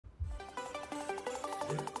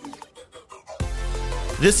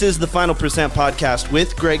This is the Final Percent Podcast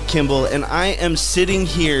with Greg Kimball, and I am sitting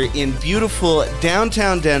here in beautiful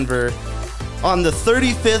downtown Denver on the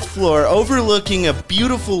 35th floor overlooking a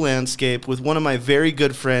beautiful landscape with one of my very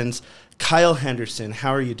good friends, Kyle Henderson.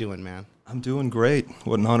 How are you doing, man? I'm doing great.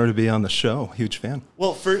 What an honor to be on the show. Huge fan.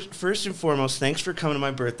 Well, first and foremost, thanks for coming to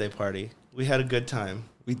my birthday party. We had a good time.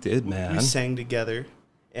 We did, man. We sang together,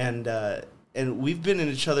 and we've been in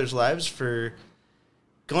each other's lives for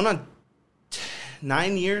going on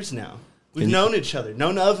 9 years now. We've known each other,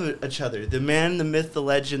 known of each other. The man, the myth, the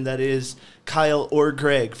legend that is Kyle or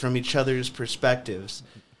Greg from each other's perspectives.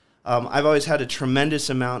 I've always had a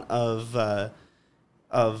tremendous amount of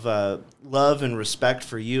love and respect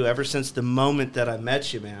for you ever since the moment that I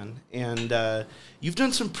met you, man. And you've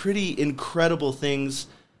done some pretty incredible things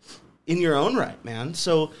in your own right, man.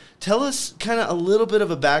 So tell us kind of a little bit of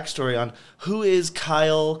a backstory on who is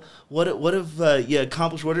Kyle, what have you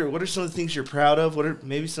accomplished, what are some of the things you're proud of, what are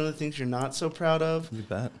maybe some of the things you're not so proud of? You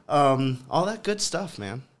bet. All that good stuff,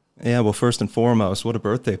 man. Yeah, well, first and foremost, what a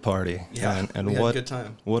birthday party. Yeah, and we had what, a good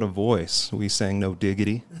time. What a voice. We sang No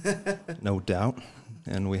Diggity, No Doubt,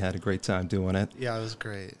 and we had a great time doing it. Yeah, it was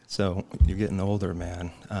great. So you're getting older,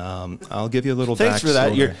 man. I'll give you a little Thanks for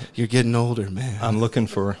that. backstory. You're getting older, man. I'm looking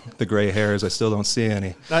for the gray hairs. I still don't see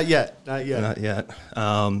any. Not yet. Not yet.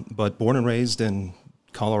 But born and raised in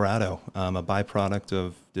Colorado, a byproduct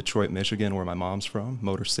of Detroit, Michigan, where my mom's from,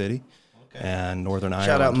 Motor City, and Northern Ireland.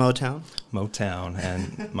 Shout out Motown. Motown,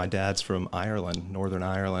 and my dad's from Ireland, Northern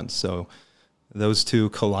Ireland. So those two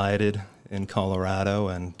collided in Colorado,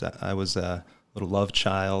 and I was a little love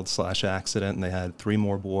child / accident, and they had 3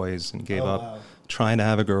 more boys and gave up trying to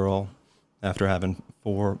have a girl after having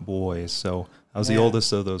 4 boys. So I was the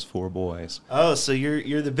oldest of those 4 boys. Oh, so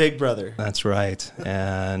you're the big brother. That's right.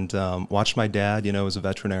 And watched my dad, as a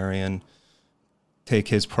veterinarian, take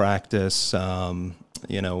his practice, from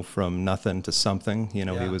nothing to something. He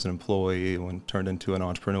was an employee and turned into an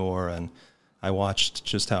entrepreneur. And I watched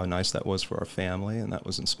just how nice that was for our family, and that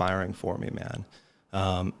was inspiring for me, man.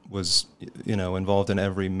 Was involved in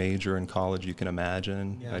every major in college you can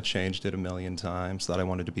imagine. Yeah. I changed it a million times. Thought I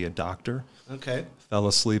wanted to be a doctor. Okay. Fell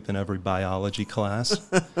asleep in every biology class,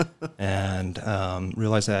 and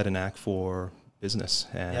realized I had a knack for business,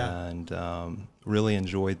 and really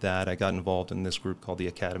enjoyed that. I got involved in this group called the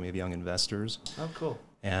Academy of Young Investors. Oh, cool.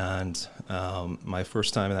 And my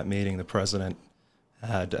first time at that meeting, the president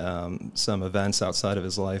had some events outside of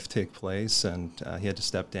his life take place, and he had to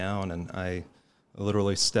step down, and I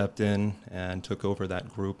literally stepped in and took over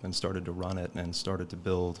that group and started to run it and started to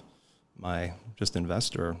build my just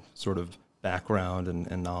investor sort of background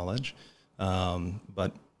and knowledge.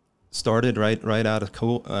 But started right out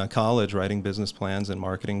of college writing business plans and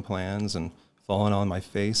marketing plans and falling on my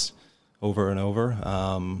face over and over.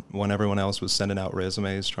 When everyone else was sending out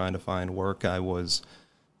resumes trying to find work, I was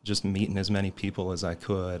just meeting as many people as I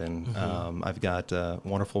could. And I've got a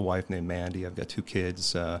wonderful wife named Mandy. I've got 2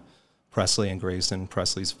 kids, Presley and Grayson.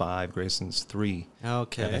 Presley's 5, Grayson's 3.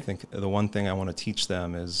 Okay. And I think the one thing I want to teach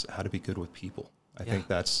them is how to be good with people. I think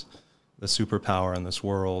that's the superpower in this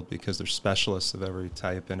world, because there's specialists of every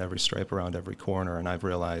type and every stripe around every corner. And I've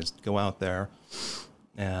realized, go out there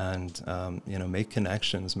and, make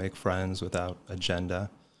connections, make friends without agenda.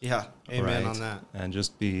 Yeah. Amen on that. And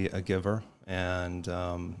just be a giver. And,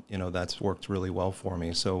 that's worked really well for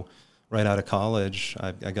me. So right out of college,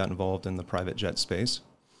 I got involved in the private jet space.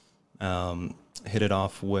 Hit it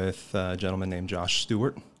off with a gentleman named Josh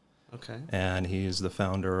Stewart. Okay. And he's the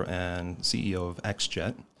founder and CEO of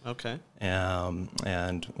XJet. Okay.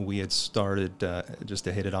 And we had started just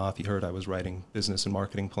to hit it off. He heard I was writing business and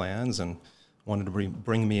marketing plans and wanted to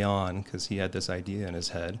bring me on because he had this idea in his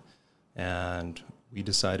head. And we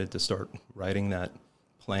decided to start writing that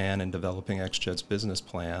plan and developing XJet's business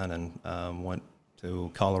plan, and went to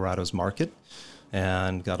Colorado's market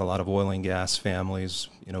and got a lot of oil and gas families,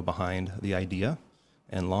 behind the idea,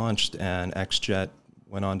 and launched. And XJet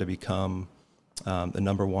went on to become the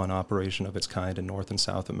 #1 operation of its kind in North and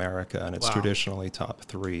South America, and it's traditionally top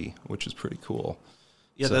 3, which is pretty cool.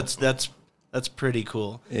 Yeah, so, that's pretty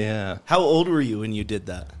cool. Yeah. How old were you when you did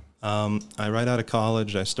that? Right out of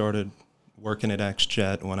college, I started working at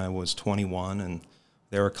XJet when I was 21, and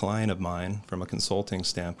they were a client of mine from a consulting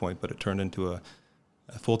standpoint, but it turned into a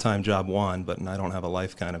full-time job but I don't have a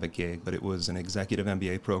life kind of a gig, but it was an executive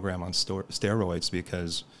MBA program on steroids,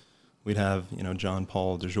 because we'd have, John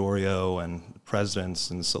Paul DiGiorio and presidents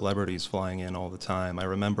and celebrities flying in all the time. I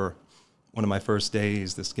remember one of my first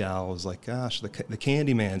days, this gal was like, gosh, the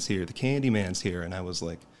Candyman's here, the Candyman's here. And I was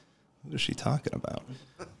like, what is she talking about?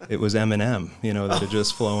 It was Eminem, that had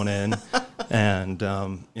just flown in. And,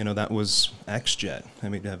 that was XJet. I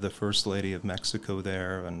mean, to have the First Lady of Mexico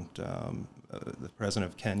there and the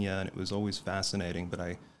President of Kenya, and it was always fascinating. But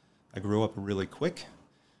I grew up really quick,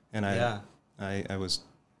 and I was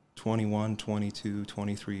 21, 22,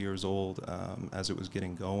 23 years old as it was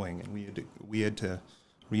getting going. And we had to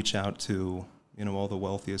reach out to, all the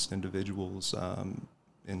wealthiest individuals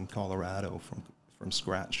in Colorado from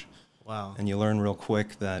scratch. Wow. And you learn real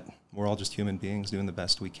quick that we're all just human beings doing the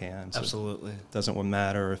best we can. So absolutely. It doesn't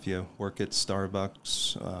matter if you work at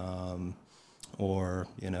Starbucks or,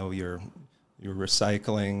 you're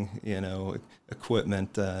recycling,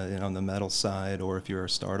 equipment, on the metal side, or if you're a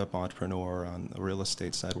startup entrepreneur on the real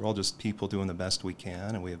estate side. We're all just people doing the best we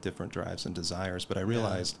can, and we have different drives and desires. But I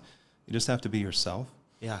realized you just have to be yourself.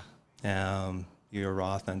 Yeah. Your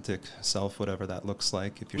authentic self, whatever that looks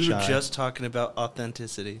like. If you're we shy. were just talking about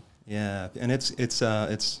authenticity. Yeah, and it's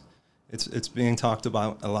being talked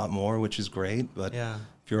about a lot more, which is great. But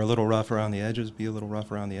if you're a little rough around the edges, be a little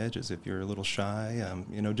rough around the edges. If you're a little shy,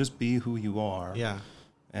 just be who you are. Yeah.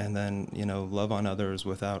 And then love on others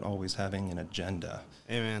without always having an agenda.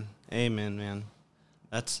 Amen, man.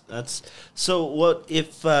 That's so. What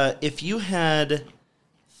if you had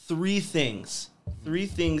three things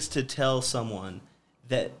to tell someone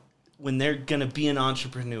that when they're going to be an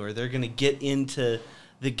entrepreneur, they're going to get into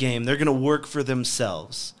the game, they're going to work for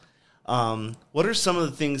themselves. What are some of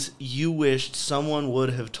the things you wished someone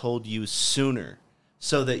would have told you sooner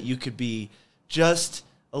so that you could be just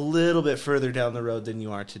a little bit further down the road than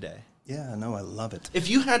you are today? Yeah, no, I love it. If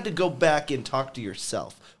you had to go back and talk to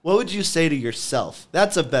yourself, what would you say to yourself?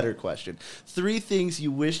 That's a better question. Three things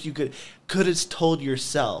you wish you could have told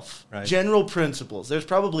yourself. Right. General principles. There's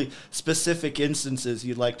probably specific instances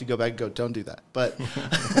you'd like to go back and go, don't do that. But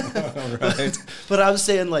right. But I was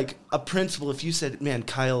saying, like, a principle. If you said, man,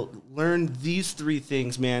 Kyle, learn these three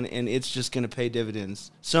things, man, and it's just going to pay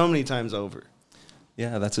dividends so many times over.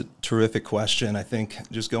 Yeah, that's a terrific question. I think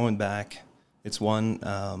just going back, it's one,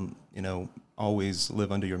 always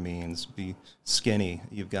live under your means. Be skinny.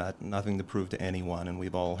 You've got nothing to prove to anyone. And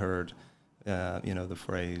we've all heard, the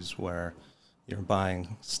phrase where you're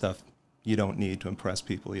buying stuff you don't need to impress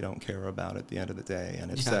people you don't care about at the end of the day.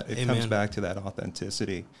 And it comes back to that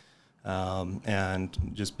authenticity.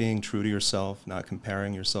 And just being true to yourself, not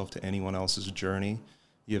comparing yourself to anyone else's journey.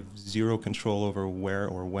 You have zero control over where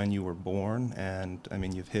or when you were born. And, I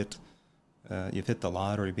mean, you've hit the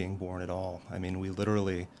lottery being born at all. I mean, we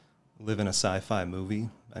literally live in a sci-fi movie.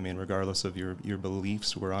 I mean, regardless of your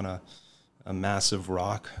beliefs, we're on a massive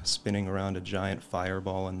rock spinning around a giant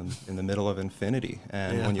fireball in the middle of infinity.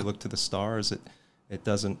 And when you look to the stars, it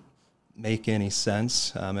doesn't make any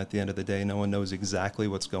sense. At the end of the day, no one knows exactly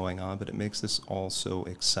what's going on, but it makes this all so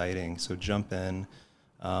exciting. So jump in.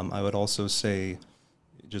 I would also say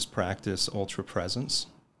just practice ultra presence.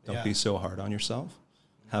 Don't be so hard on yourself.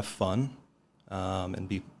 Have fun. And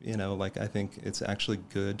be, I think it's actually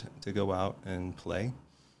good to go out and play.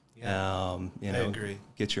 Yeah, I agree.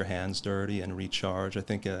 Get your hands dirty and recharge. I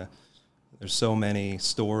think there's so many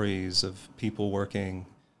stories of people working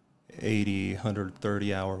 80,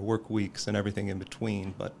 130-hour work weeks and everything in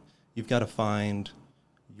between, but you've got to find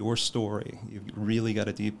your story. You've really got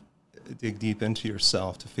to dig deep into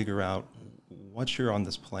yourself to figure out what you're on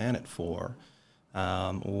this planet for.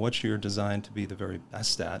 What you're designed to be the very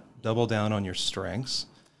best at. Double down on your strengths.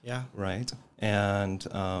 Yeah. Right? And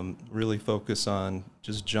really focus on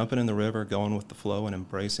just jumping in the river, going with the flow, and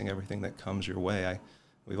embracing everything that comes your way.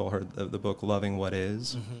 We've all heard the book Loving What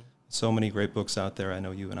Is. Mm-hmm. So many great books out there. I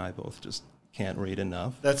know you and I both just can't read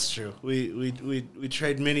enough. That's true. We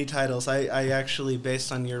trade many titles. I actually,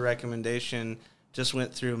 based on your recommendation, just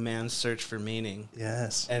went through Man's Search for Meaning.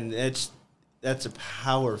 Yes. And that's a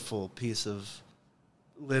powerful piece of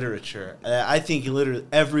literature. I think literally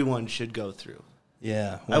everyone should go through.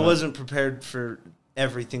 Yeah. I wasn't prepared for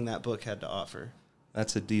everything that book had to offer.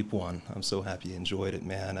 That's a deep one. I'm so happy you enjoyed it,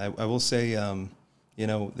 man. I will say,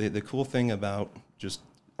 the cool thing about just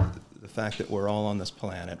the fact that we're all on this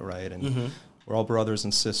planet, right? And we're all brothers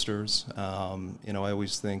and sisters. I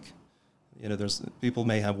always think, there's people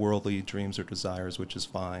may have worldly dreams or desires, which is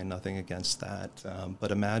fine. Nothing against that.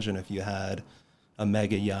 But imagine if you had a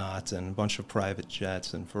mega yacht and a bunch of private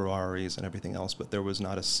jets and Ferraris and everything else, but there was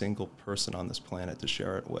not a single person on this planet to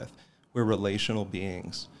share it with. We're relational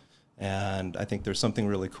beings. And I think there's something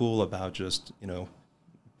really cool about just,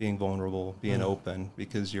 being vulnerable, being open,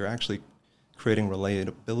 because you're actually creating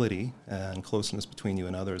relatability and closeness between you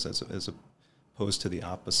and others as opposed to the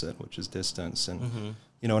opposite, which is distance. And,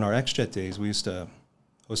 in our XJet days, we used to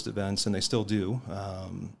host events, and they still do,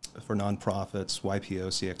 for nonprofits, YPO,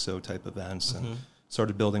 CXO type events. And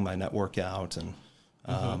started building my network out and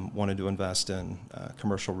wanted to invest in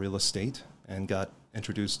commercial real estate, and got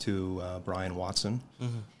introduced to Brian Watson,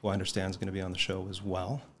 who I understand is going to be on the show as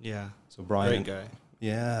well. Yeah. So Brian, great guy.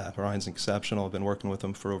 Yeah, Brian's exceptional. I've been working with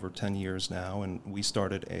him for over 10 years now, and we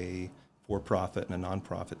started a for-profit and a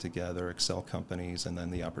non-profit together, Excel Companies, and then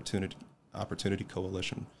the Opportunity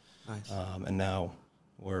Coalition. Nice. And now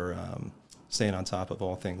we're staying on top of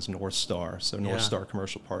all things Northstar. So Northstar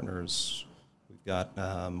Commercial Partners, we've got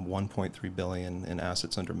 $1.3 billion in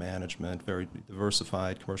assets under management, very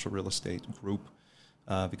diversified commercial real estate group.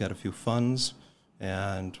 We've got a few funds,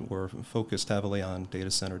 and we're focused heavily on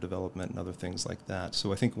data center development and other things like that.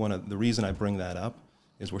 So I think the reason I bring that up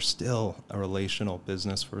is we're still a relational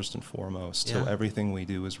business first and foremost. So everything we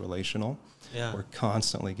do is relational. Yeah. We're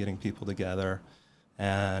constantly getting people together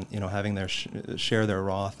and, having their share their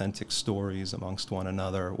raw, authentic stories amongst one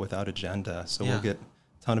another without agenda. So we'll get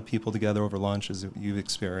a ton of people together over lunch, as you've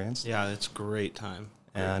experienced. Yeah, it's a great time.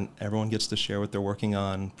 And everyone gets to share what they're working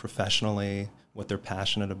on professionally, what they're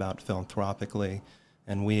passionate about philanthropically.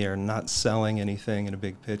 And we are not selling anything in a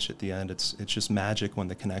big pitch at the end. It's just magic when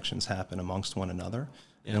the connections happen amongst one another.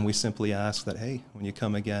 Yeah. And we simply ask that, hey, when you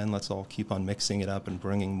come again, let's all keep on mixing it up and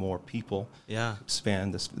bringing more people,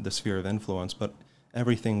 expand the sphere of influence. But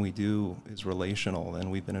everything we do is relational,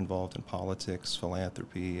 and we've been involved in politics,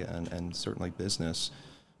 philanthropy, and certainly business.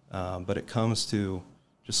 But it comes to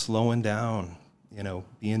just slowing down,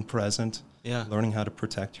 being present, learning how to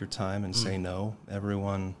protect your time and say no.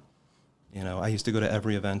 Everyone, I used to go to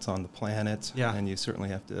every event on the planet, and you certainly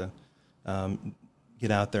have to get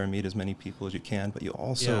out there and meet as many people as you can, but you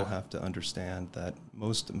also have to understand that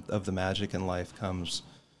most of the magic in life comes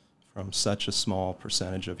from such a small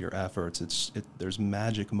percentage of your efforts. There's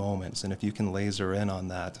magic moments, and if you can laser in on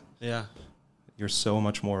that, you're so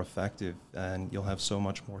much more effective, and you'll have so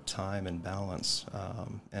much more time and balance.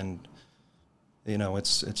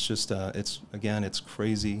 It's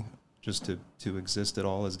crazy just to exist at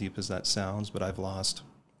all, as deep as that sounds. But I've lost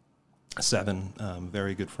 7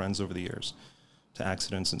 very good friends over the years to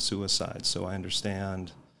accidents and suicide. So I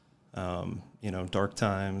understand, dark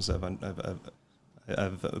times.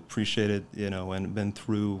 I've appreciated, and been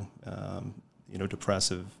through,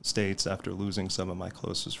 depressive states after losing some of my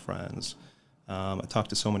closest friends. I talk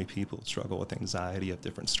to so many people who struggle with anxiety of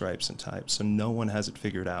different stripes and types, so no one has it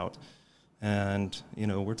figured out. And,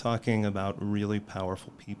 we're talking about really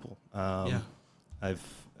powerful people. I've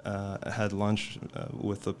had lunch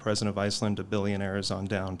with the president of Iceland, to billionaires on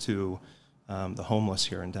down to the homeless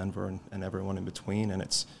here in Denver, and everyone in between.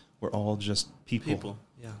 And we're all just people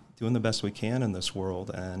doing the best we can in this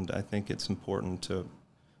world. And I think it's important to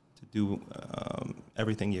do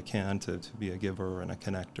everything you can to be a giver and a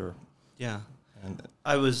connector. Yeah. And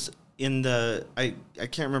I was in I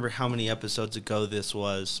can't remember how many episodes ago this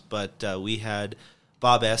was, but we had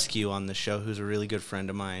Bob Eskew on the show, who's a really good friend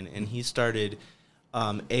of mine, and he started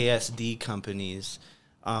ASD Companies,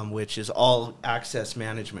 which is all access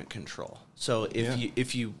management control. So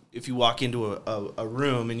if you walk into a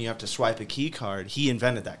room and you have to swipe a key card, he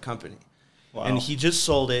invented that company. Wow. And he just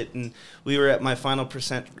sold it, and we were at my Final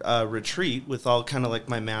Percent retreat with all kind of like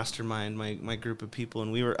my mastermind, my group of people,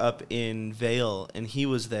 and we were up in Vail, and he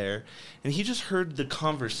was there, and he just heard the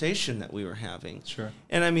conversation that we were having. Sure.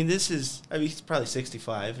 And he's probably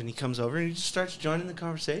 65, and he comes over and he just starts joining the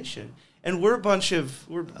conversation. And we're a bunch of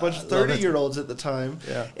 30-year-olds at the time,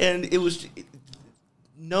 and it was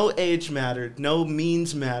no age mattered, no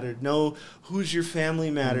means mattered, no who's your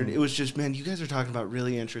family mattered. It was just, man, you guys are talking about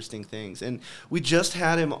really interesting things. And we just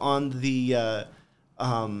had him on the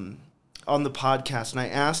podcast, and I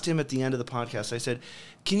asked him at the end of the podcast, I said,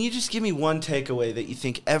 can you just give me one takeaway that you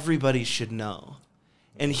think everybody should know?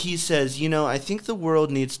 And he says, I think the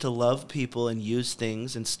world needs to love people and use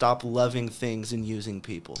things, and stop loving things and using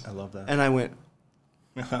people. I love that. And I went,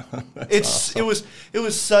 awesome. It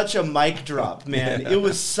was such a mic drop, man. It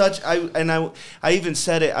was such. I even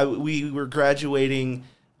said it. We were graduating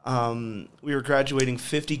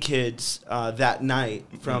 50 kids that night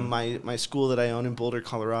from my school that I own in Boulder,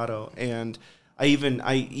 Colorado, and I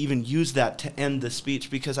even used that to end the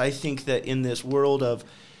speech, because I think that in this world of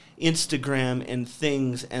Instagram and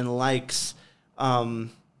things and likes,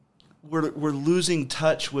 we're losing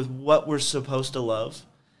touch with what we're supposed to love.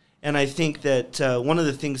 And I think that one of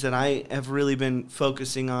the things that I have really been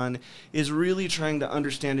focusing on is really trying to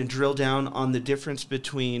understand and drill down on the difference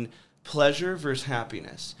between pleasure versus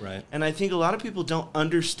happiness. Right. And I think a lot of people don't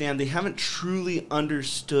understand. They haven't truly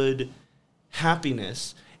understood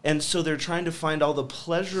happiness. And so they're trying to find all the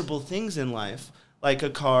pleasurable things in life, like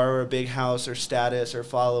a car or a big house or status or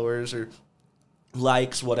followers or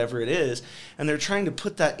likes, whatever it is, and they're trying to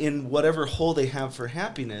put that in whatever hole they have for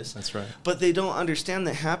happiness. That's right. But they don't understand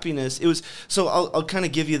that happiness, so I'll kind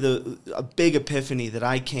of give you a big epiphany that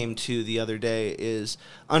I came to the other day, is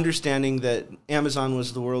understanding that Amazon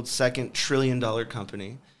was the world's second $1 trillion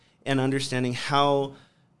company, and understanding how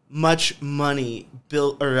much money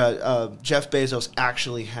Jeff Bezos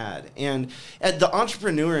actually had. And the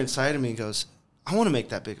entrepreneur inside of me goes, I want to make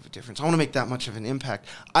that big of a difference. I want to make that much of an impact.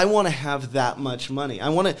 I want to have that much money. I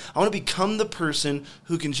want to become the person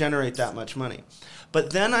who can generate that much money. But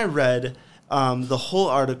then I read the whole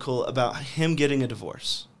article about him getting a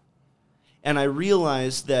divorce. And I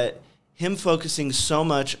realized that him focusing so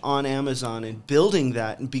much on Amazon and building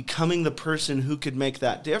that and becoming the person who could make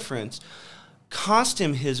that difference cost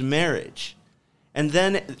him his marriage. And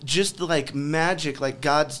then just like magic, like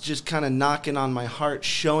God's just kind of knocking on my heart,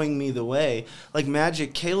 showing me the way. Like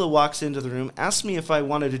magic, Kayla walks into the room, asks me if I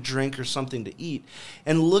wanted a drink or something to eat.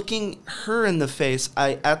 And looking her in the face,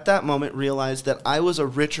 I at that moment realized that I was a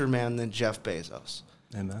richer man than Jeff Bezos.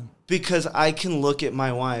 Amen. Because I can look at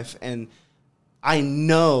my wife and I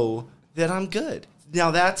know that I'm good.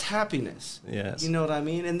 Now that's happiness. Yes. You know what I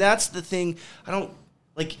mean? And that's the thing.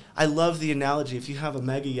 I love the analogy. If you have a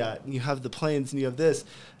mega yacht and you have the planes and you have this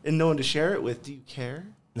and no one to share it with, do you care?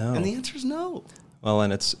 No. And the answer is no. Well,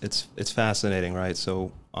 and it's fascinating, right?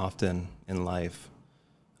 So often in life,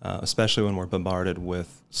 especially when we're bombarded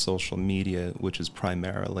with social media, which is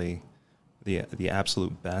primarily the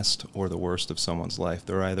absolute best or the worst of someone's life.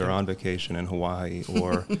 They're either on vacation in Hawaii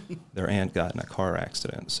or their aunt got in a car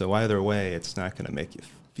accident. So either way, it's not going to make you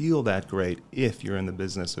feel that great if you're in the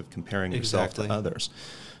business of comparing yourself to others.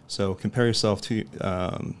 So compare yourself to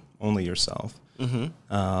only yourself.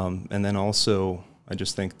 Mm-hmm. And then also, I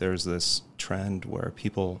just think there's this trend where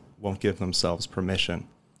people won't give themselves permission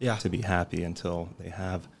to be happy until they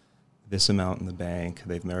have this amount in the bank,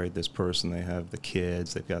 they've married this person, they have the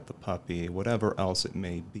kids, they've got the puppy, whatever else it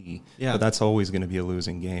may be. Yeah. But that's always going to be a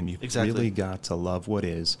losing game. You've really got to love what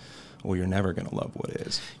is, or you're never going to love what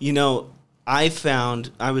is. You know, I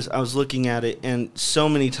found, I was looking at it, and so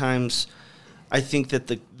many times I think that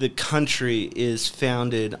the country is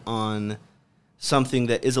founded on something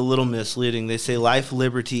that is a little misleading. They say life,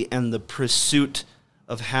 liberty, and the pursuit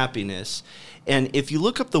of happiness. And if you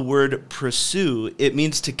look up the word pursue, it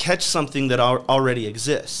means to catch something that already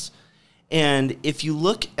exists. And if you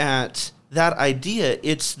look at that idea,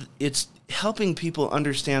 it's helping people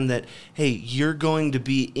understand that, hey, you're going to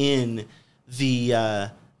be in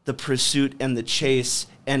the pursuit and the chase,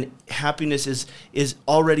 and happiness is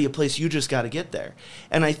already a place. You just got to get there.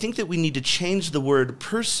 And I think that we need to change the word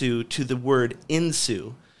pursue to the word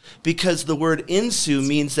ensue, because the word ensue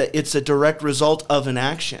means that it's a direct result of an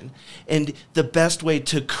action. And the best way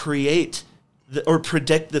to create or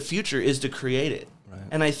predict the future is to create it. Right.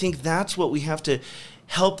 And I think that's what we have to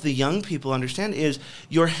help the young people understand, is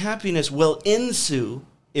your happiness will ensue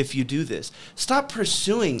if you do this. Stop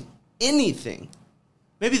pursuing anything.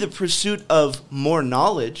 Maybe the pursuit of more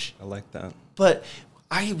knowledge. I like that. But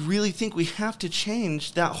I really think we have to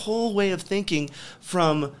change that whole way of thinking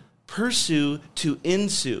from pursue to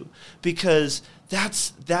ensue, because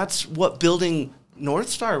that's what building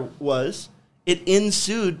Northstar was. It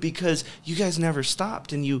ensued because you guys never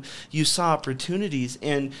stopped, and you saw opportunities,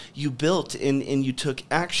 and you built, and you took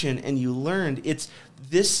action, and you learned. It's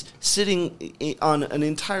this sitting on an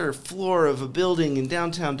entire floor of a building in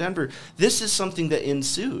downtown Denver. This is something that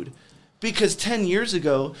ensued. Because 10 years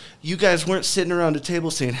ago, you guys weren't sitting around a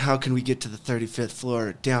table saying, how can we get to the 35th floor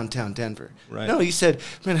of downtown Denver? Right. No, you said,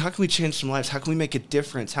 man, how can we change some lives? How can we make a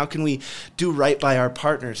difference? How can we do right by our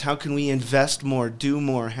partners? How can we invest more, do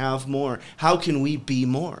more, have more? How can we be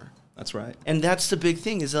more? That's right. And that's the big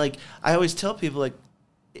thing, is like, I always tell people, like,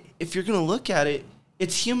 if you're going to look at it,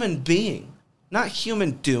 it's human being, not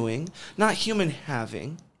human doing, not human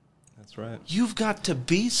having. That's right. You've got to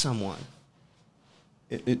be someone.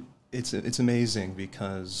 It's amazing,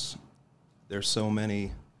 because there's so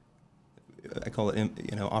many, I call it,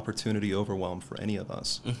 opportunity overwhelm for any of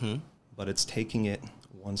us. Mm-hmm. But it's taking it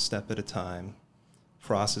one step at a time,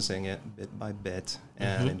 processing it bit by bit,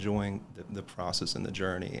 and enjoying the process and the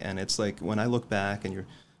journey. And it's like, when I look back, and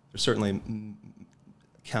there's certainly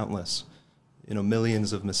countless,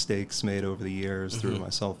 millions of mistakes made over the years through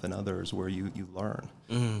myself and others, where you learn.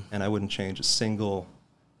 And I wouldn't change a single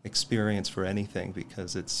experience for anything,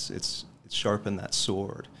 because it's sharpened that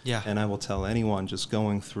sword. Yeah. And I will tell anyone just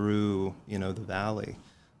going through, the valley,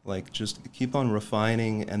 like, just keep on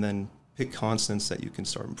refining, and then pick constants that you can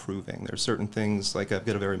start improving. There's certain things, like, I've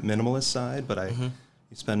got a very minimalist side, but you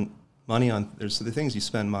spend money on, there's the things you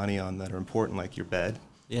spend money on that are important, like your bed.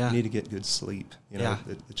 Yeah. You need to get good sleep. You know,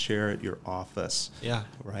 Yeah. the chair at your office. Yeah.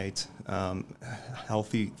 Right.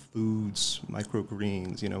 Healthy foods,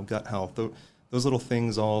 microgreens, you know, gut health. Those little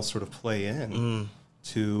things all sort of play in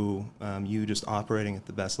to you just operating at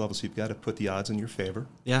the best level. So you've got to put the odds in your favor.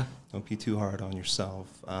 Yeah. Don't be too hard on yourself.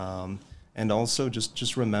 And also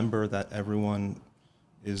just remember that everyone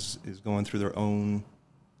is going through their own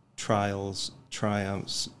trials,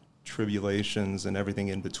 triumphs, tribulations, and everything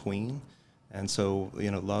in between. And so,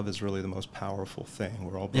 you know, love is really the most powerful thing.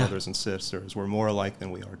 We're all brothers and sisters. We're more alike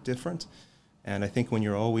than we are different. And I think when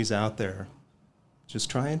you're always out there just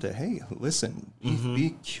trying to, hey, listen,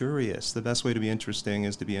 be curious. The best way to be interesting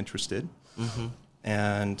is to be interested.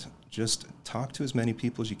 And just talk to as many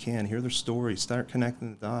people as you can. Hear their stories. Start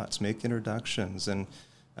connecting the dots. Make introductions. And,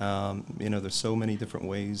 you know, there's so many different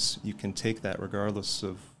ways you can take that regardless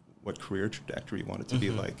of what career trajectory you want it to be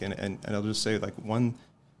like. And I'll just say, like, one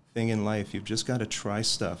thing in life, you've just got to try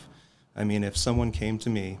stuff. I mean, if someone came to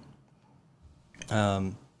me,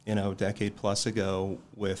 you know, a decade plus ago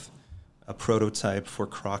with a prototype for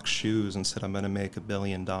Crocs shoes and said, I'm going to make $1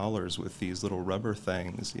 billion with these little rubber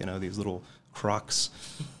things, you know, these little Crocs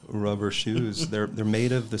rubber shoes. They're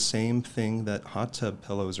made of the same thing that hot tub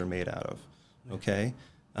pillows are made out of, okay?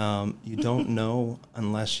 You don't know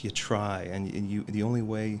unless you try, and you the only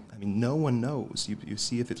way, I mean, no one knows. You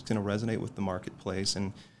see if it's going to resonate with the marketplace,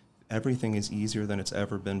 and everything is easier than it's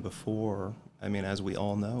ever been before. I mean, as we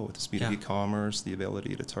all know, with the speed of e-commerce, the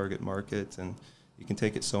ability to target market, and you can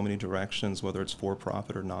take it so many directions, whether it's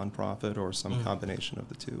for-profit or non-profit or some combination of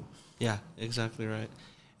the two. Yeah, exactly right.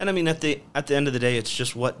 And I mean, at the end of the day, it's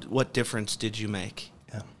just what difference did you make?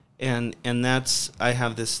 Yeah. And that's, I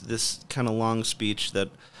have this kind of long speech that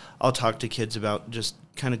I'll talk to kids about, just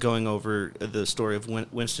kind of going over the story of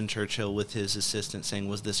Winston Churchill with his assistant saying,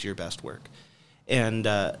 was this your best work? And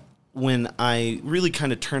when I really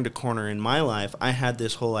kind of turned a corner in my life, I had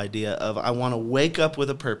this whole idea of, I want to wake up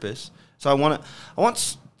with a purpose. So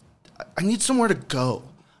I need somewhere to go.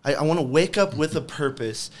 I want to wake up with a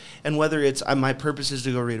purpose, and whether it's my purpose is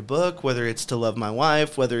to go read a book, whether it's to love my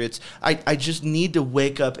wife, whether it's I just need to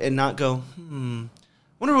wake up and not go,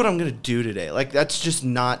 wonder what I'm going to do today. Like, that's just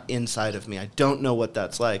not inside of me. I don't know what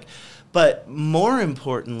that's like. But more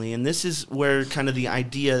importantly, and this is where kind of the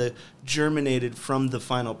idea germinated from the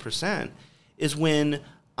final percent, is when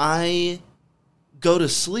I go to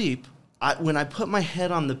sleep, when I put my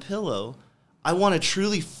head on the pillow, I want to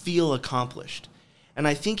truly feel accomplished. And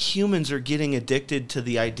I think humans are getting addicted to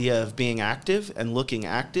the idea of being active and looking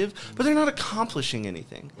active, but they're not accomplishing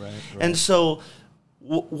anything. Right. And so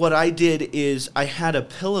what I did is I had a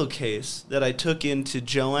pillowcase that I took into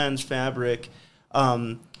Joann's Fabric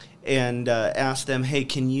and asked them, hey,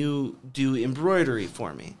 can you do embroidery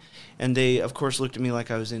for me? And they, of course, looked at me like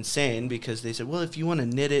I was insane, because they said, well, if you want to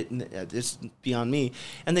knit it, it's beyond me.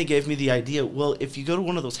 And they gave me the idea, well, if you go to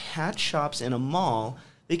one of those hat shops in a mall,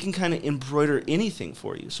 they can kind of embroider anything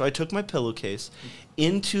for you. So I took my pillowcase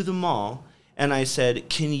into the mall, and I said,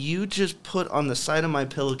 can you just put on the side of my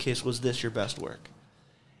pillowcase, was this your best work?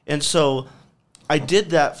 And so I did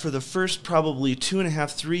that for the first probably 2.5,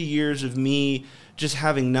 3 years of me just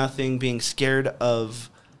having nothing, being scared of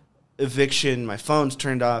eviction, my phone's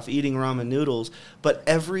turned off, eating ramen noodles. But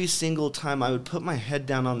every single time I would put my head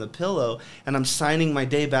down on the pillow and I'm signing my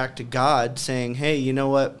day back to God, saying, hey, you know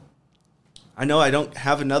what? I know I don't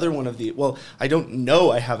have another one of these. Well, I don't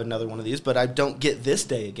know I have another one of these, but I don't get this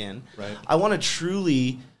day again. Right. I want to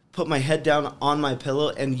truly put my head down on my pillow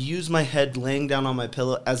and use my head laying down on my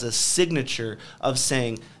pillow as a signature of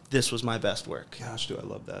saying, this was my best work. Gosh, do I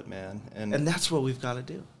love that, man. And that's what we've got to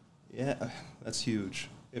do. Yeah, that's huge.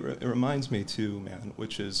 It reminds me, too, man,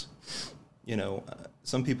 which is, you know,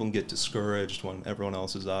 some people can get discouraged when everyone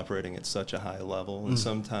else is operating at such a high level. And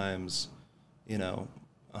sometimes, you know,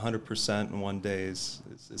 100% in one day is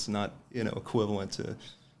not, you know, equivalent to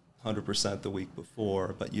 100% the week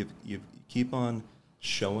before. But you keep on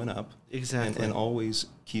showing up. Exactly. And always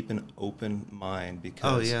keep an open mind,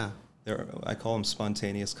 because I call them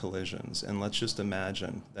spontaneous collisions. And let's just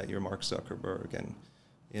imagine that you're Mark Zuckerberg and,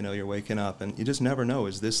 you know, you're waking up and you just never know,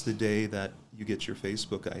 is this the day that you get your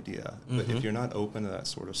Facebook idea? But if you're not open to that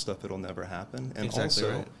sort of stuff, it'll never happen. And exactly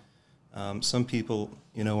also, right. Some people,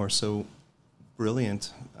 you know, are so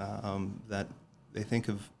brilliant that they think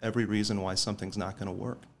of every reason why something's not going to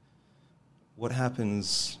work. What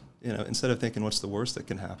happens, you know, instead of thinking what's the worst that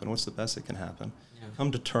can happen, what's the best that can happen, come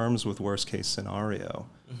to terms with worst case scenario.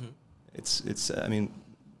 It's I mean,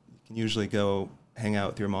 you can usually go hang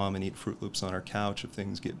out with your mom and eat Fruit Loops on her couch if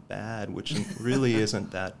things get bad, which really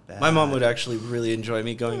isn't that bad. My mom would actually really enjoy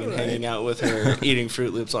me going and hanging out with her, eating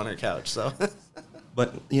Fruit Loops on her couch. So,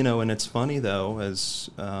 But, and it's funny, though, as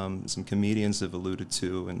some comedians have alluded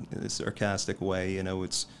to in a sarcastic way,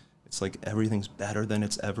 it's like everything's better than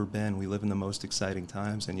it's ever been. We live in the most exciting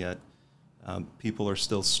times, and yet people are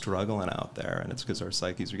still struggling out there, and it's because our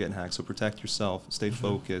psyches are getting hacked. So protect yourself, stay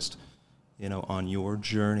focused, on your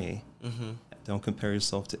journey. Don't compare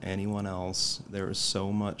yourself to anyone else. There is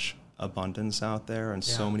so much abundance out there and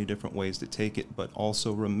so many different ways to take it, but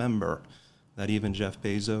also remember that even Jeff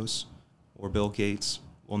Bezos or Bill Gates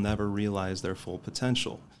will never realize their full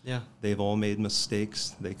potential. Yeah. They've all made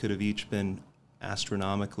mistakes. They could have each been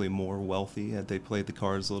astronomically more wealthy had they played the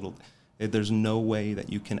cards a little. There's no way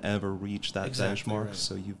that you can ever reach that benchmark, right.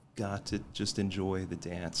 So you've got to just enjoy the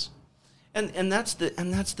dance. And that's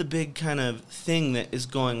the big kind of thing that is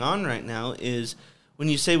going on right now is when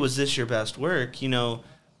you say, was this your best work?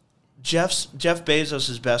 Jeff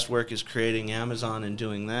Bezos' best work is creating Amazon and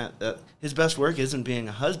doing that. His best work isn't being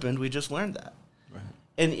a husband. We just learned that. Right.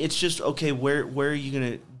 And it's just, okay, where are you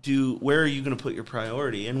going to do, where are you going to put your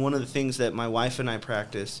priority? And one of the things that my wife and I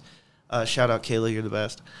practice, shout out Kayla, you're the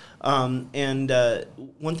best. And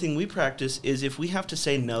one thing we practice is if we have to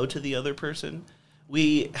say no to the other person,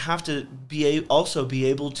 we have to also be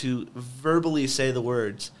able to verbally say the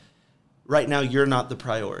words, right now you're not the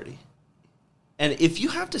priority. And if you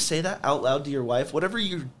have to say that out loud to your wife, whatever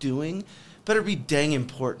you're doing better be dang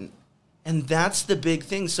important. And that's the big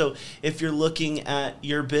thing. So if you're looking at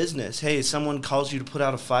your business, hey, someone calls you to put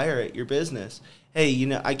out a fire at your business.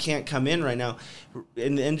 Hey, I can't come in right now.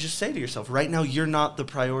 And just say to yourself, right now you're not the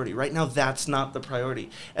priority. Right now that's not the priority.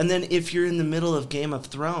 And then if you're in the middle of Game of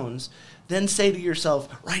Thrones, then say to yourself,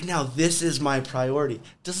 right now this is my priority.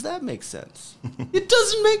 Does that make sense? It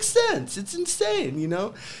doesn't make sense. It's insane,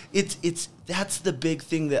 It's that's the big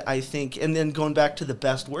thing that I think. And then going back to the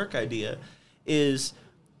best work idea is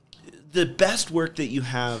the best work that you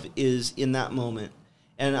have is in that moment.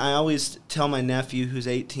 And I always tell my nephew who's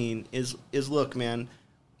 18 is look, man,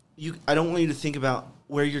 I don't want you to think about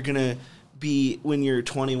where you're going to be when you're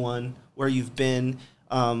 21, where you've been.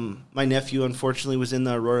 My nephew, unfortunately, was in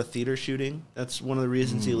the Aurora Theater shooting. That's one of the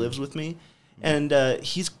reasons he lives with me. And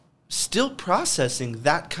he's still processing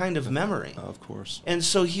that kind of memory. Of course. And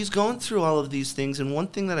so he's going through all of these things. And one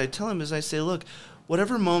thing that I tell him is I say, look,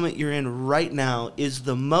 whatever moment you're in right now is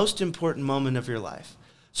the most important moment of your life.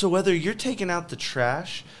 So whether you're taking out the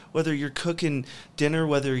trash, whether you're cooking dinner,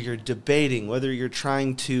 whether you're debating, whether you're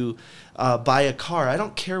trying to buy a car, I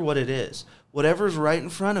don't care what it is. Whatever's right in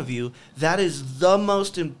front of you, that is the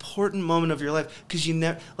most important moment of your life. Because you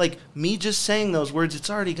never, like me just saying those words, it's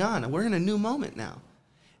already gone. We're in a new moment now.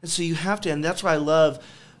 And so you have to, and that's why I love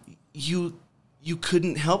you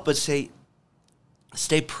couldn't help but say,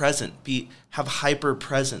 stay present, have hyper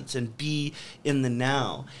presence, and be in the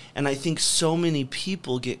now. And I think so many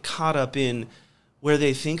people get caught up in where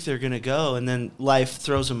they think they're going to go, and then life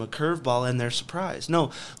throws them a curveball and they're surprised.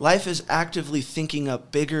 No, life is actively thinking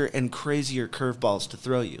up bigger and crazier curveballs to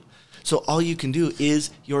throw you. So all you can do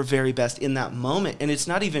is your very best in that moment. And it's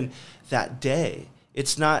not even that day.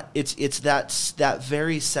 It's that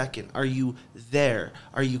very second. Are you there?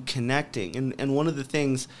 Are you connecting? And one of the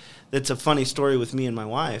things that's a funny story with me and my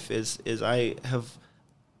wife is I have,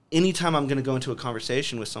 anytime I'm going to go into a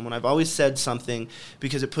conversation with someone, I've always said something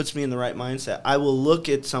because it puts me in the right mindset. I will look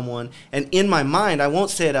at someone, and in my mind, I won't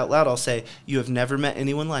say it out loud. I'll say, you have never met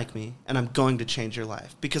anyone like me, and I'm going to change your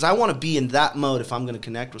life. Because I want to be in that mode if I'm going to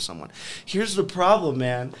connect with someone. Here's the problem,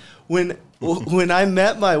 man. When I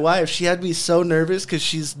met my wife, she had me so nervous because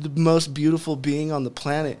she's the most beautiful being on the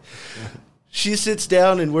planet. She sits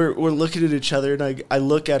down and we're looking at each other, and I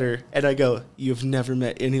look at her and I go, you've never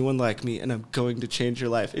met anyone like me, and I'm going to change your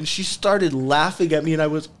life. And she started laughing at me, and I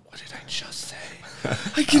was, what did I just say?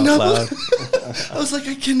 I was like,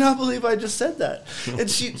 I cannot believe I just said that. And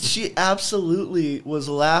she absolutely was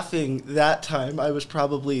laughing that time. I was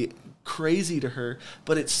probably crazy to her,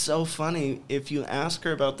 but it's so funny. If you ask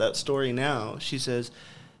her about that story now, she says,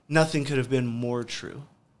 nothing could have been more true.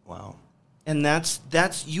 Wow. And that's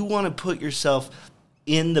you want to put yourself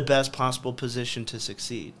in the best possible position to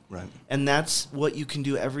succeed. Right. And that's what you can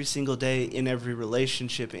do every single day in every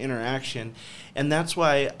relationship, interaction. And that's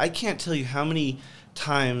why I can't tell you how many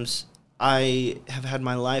times I have had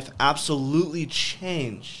my life absolutely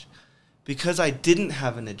changed because I didn't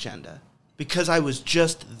have an agenda, because I was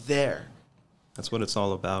just there. That's what it's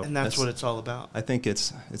all about. And that's what it's all about. I think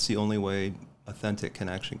it's the only way authentic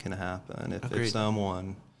connection can happen. If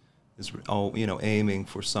someone is aiming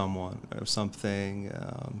for someone or something,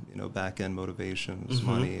 back-end motivations,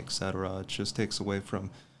 money, etc. It just takes away from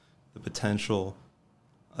the potential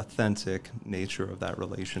authentic nature of that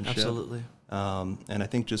relationship. Absolutely. And I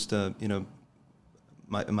think just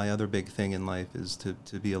my other big thing in life is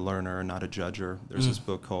to be a learner and not a judger. There's this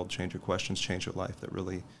book called Change Your Questions, Change Your Life that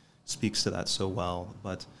really speaks to that so well.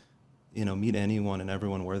 But, meet anyone and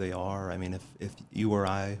everyone where they are. I mean, if you or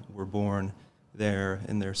I were born there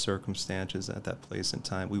in their circumstances at that place and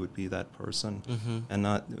time, we would be that person. And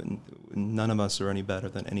none of us are any better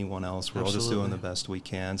than anyone else. We're all just doing the best we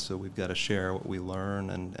can, so we've got to share what we learn,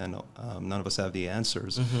 and none of us have the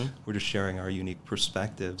answers. We're just sharing our unique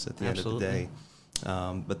perspectives at the end of the day.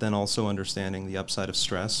 But then also understanding the upside of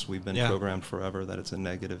stress. We've been programmed forever that it's a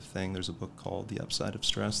negative thing. There's a book called The Upside of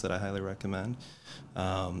Stress that I highly recommend,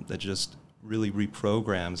 that just really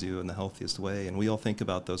reprograms you in the healthiest way. And we all think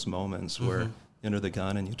about those moments where you enter the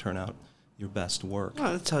gun and you turn out your best work.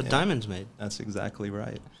 Oh, that's how diamond's made. That's exactly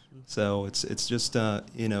right. So it's just,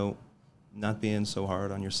 not being so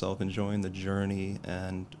hard on yourself, enjoying the journey,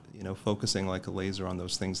 and, focusing like a laser on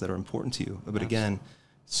those things that are important to you. But again,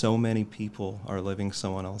 so many people are living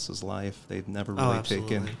someone else's life. They've never really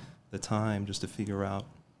taken the time just to figure out,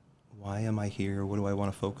 why am I here? What do I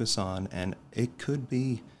want to focus on? And it could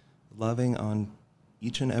be loving on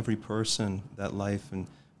each and every person that life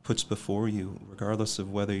puts before you, regardless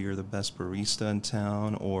of whether you're the best barista in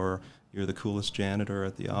town, or you're the coolest janitor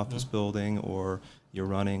at the office building, or you're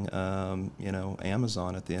running,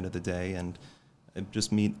 Amazon at the end of the day. And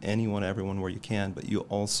just meet anyone, everyone where you can, but you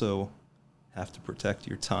also have to protect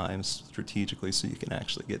your time strategically so you can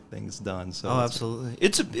actually get things done. So absolutely.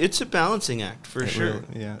 It's a balancing act for sure.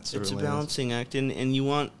 Really, it's a balancing act, and you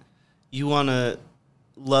want to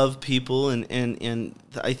love people, and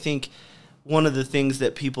I think one of the things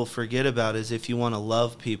that people forget about is, if you want to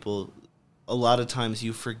love people, a lot of times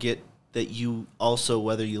you forget that you also,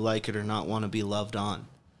 whether you like it or not, want to be loved on.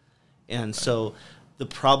 And so the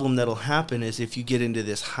problem that'll happen is, if you get into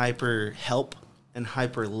this hyper help and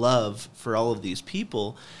hyper love for all of these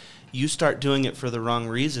people, you start doing it for the wrong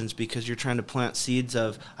reasons, because you're trying to plant seeds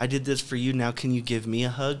of, I did this for you, now can you give me a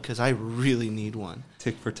hug? Because I really need one.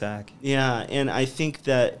 Tick for tack. Yeah, and I think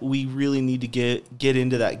that we really need to get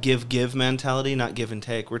into that give mentality, not give and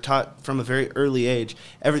take. We're taught from a very early age,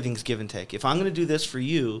 everything's give and take. If I'm going to do this for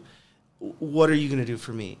you, what are you going to do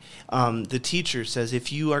for me? The teacher says,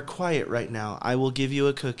 if you are quiet right now, I will give you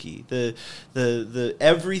a cookie. The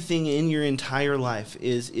everything in your entire life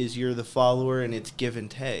is you're the follower, and it's give and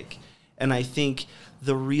take. And I think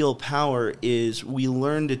the real power is we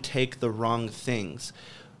learn to take the wrong things.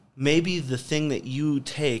 Maybe the thing that you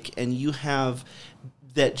take and you have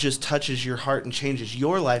that just touches your heart and changes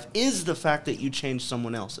your life is the fact that you changed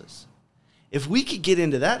someone else's. If we could get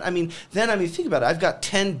into that, think about it. I've got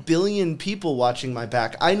 10 billion people watching my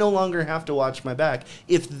back. I no longer have to watch my back,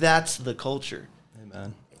 if that's the culture.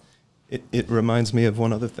 Amen. It reminds me of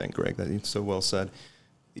one other thing, Greg, that you so well said.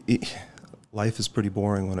 Life is pretty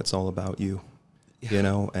boring when it's all about you,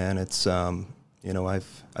 and it's,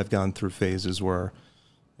 I've gone through phases where,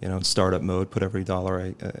 in startup mode, put every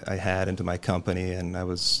dollar I had into my company, and I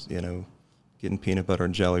was, getting peanut butter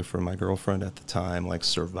and jelly for my girlfriend at the time, like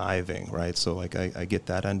surviving, right? So like I get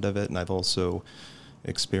that end of it, and I've also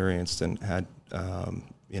experienced and had,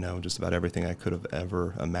 just about everything I could have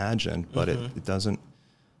ever imagined, but it doesn't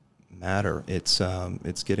matter.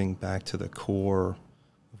 It's getting back to the core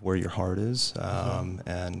of where your heart is,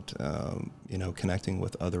 and, connecting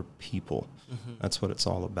with other people. That's what it's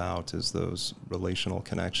all about, is those relational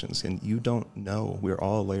connections. And you don't know, we're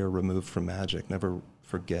all a layer removed from magic. Never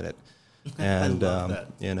forget it. And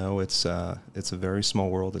it's a very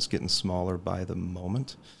small world. It's getting smaller by the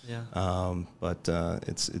moment. But I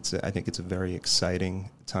think it's a very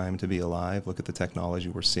exciting time to be alive. Look at the technology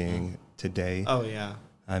we're seeing today. Oh yeah.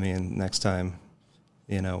 I mean, next time,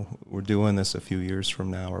 we're doing this a few years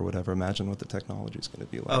from now or whatever. Imagine what the technology is going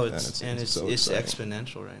to be like. It's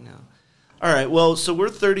exponential right now. All right. Well, so we're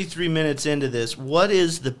 33 minutes into this. What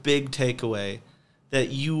is the big takeaway that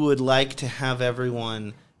you would like to have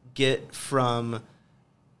everyone get from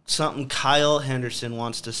something Kyle Henderson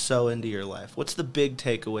wants to sow into your life? What's the big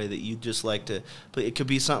takeaway that you'd just like to, but it could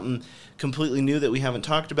be something completely new that we haven't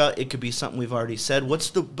talked about. It could be something we've already said.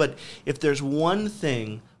 But if there's one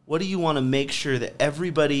thing, what do you want to make sure that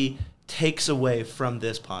everybody takes away from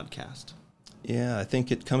this podcast? Yeah, I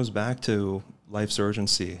think it comes back to life's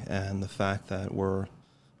urgency and the fact that we're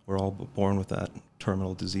all born with that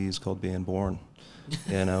terminal disease called being born,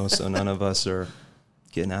 so none of us are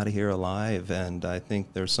getting out of here alive, and I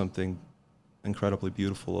think there's something incredibly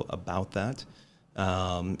beautiful about that.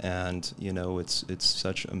 It's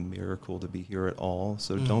such a miracle to be here at all.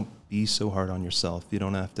 So don't be so hard on yourself. You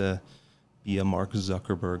don't have to be a Mark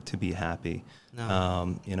Zuckerberg to be happy.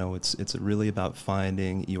 No. It's really about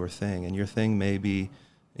finding your thing, and your thing may be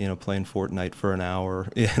playing Fortnite for an hour,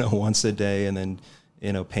 once a day, and then,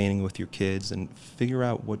 painting with your kids, and figure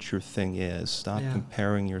out what your thing is. Stop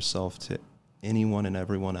comparing yourself to anyone and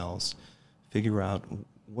everyone else. Figure out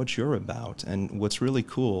what you're about. And what's really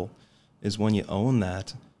cool is when you own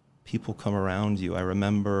that, people come around you. I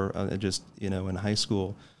remember in high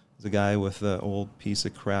school, there's a guy with an old piece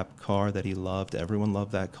of crap car that he loved. Everyone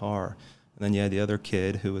loved that car. And then you had the other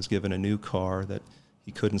kid who was given a new car that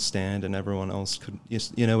he couldn't stand, and everyone else could.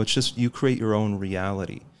 It's just, you create your own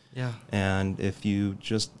reality. Yeah. And if you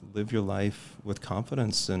just live your life with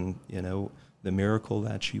confidence and, the miracle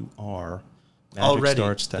that you are, magic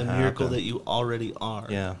starts to happen. The miracle that you already are.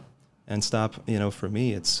 Yeah. And stop, for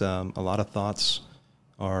me, it's a lot of thoughts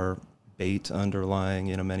are bait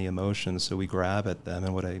underlying, many emotions, so we grab at them.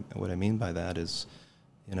 And what I mean by that is,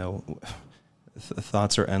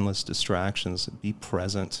 thoughts are endless distractions. Be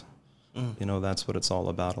present. That's what it's all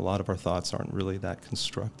about. A lot of our thoughts aren't really that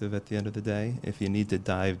constructive at the end of the day. If you need to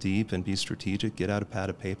dive deep and be strategic, get out a pad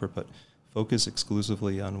of paper, but focus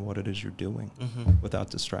exclusively on what it is you're doing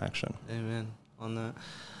without distraction. Amen on that.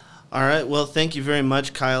 All right. Well, thank you very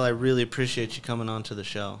much, Kyle. I really appreciate you coming on to the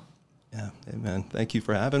show. Yeah. Amen. Thank you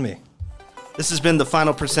for having me. This has been the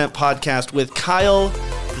Final Percent Podcast with Kyle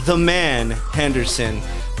the Man Henderson.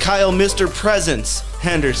 Kyle, Mr. Presence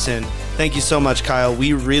Henderson. Thank you so much, Kyle.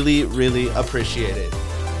 We really, really appreciate it.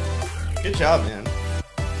 Good job, man.